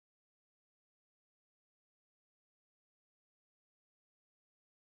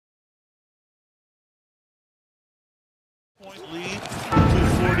Point lead,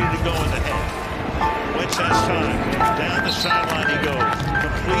 2:40 to go in the half. Wentz has time. Down the sideline he goes.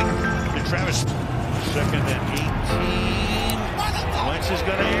 Complete to Travis. Second and 18. Wentz is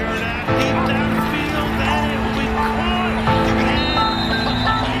going to air it out deep downfield. And it will be caught.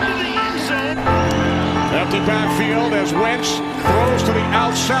 Into the end zone. Empty backfield as Wentz throws to the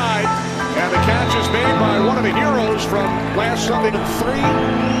outside. And the catch is made by one of the heroes from last Sunday to 3.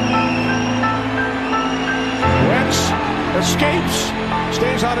 Wentz escapes,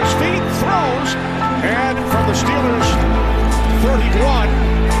 stays on his feet, throws, and from the Steelers 31,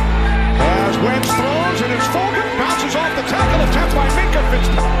 as Wentz throws, and it's Fulgham, bounces off the tackle, attempt by Minka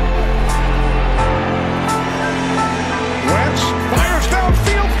Fitzpatrick. Wentz fires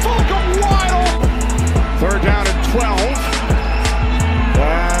downfield, Fulgham wide open. Third down and 12,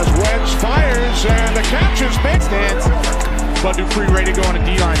 as Wentz fires, and the catch is made. Bud Dupree ready to go on a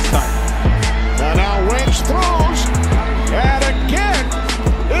D-line time. And now Wentz throws, and again,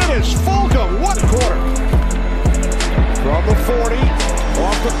 it is Fulgham. What quarter? From the 40,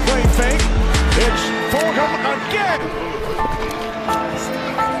 off the play fake, it's Fulgham again.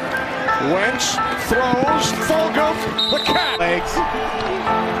 Wentz throws, Fulgham, the cat. Legs.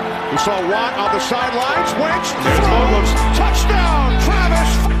 We saw Watt on the sidelines. Wentz throws, touchdown,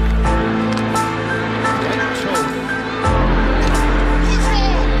 Travis.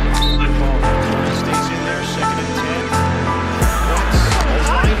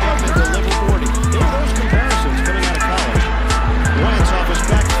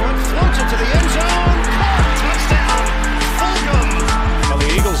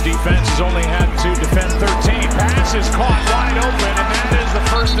 Defense has only had to defend 13. Pass is caught wide open, and that is the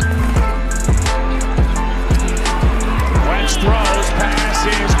first. Wentz throws, pass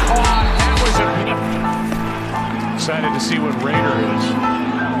is caught. That was excited to see what Raider is.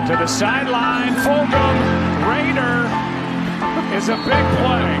 To the sideline, Fulgham. Raider is a big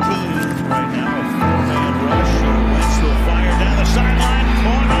play.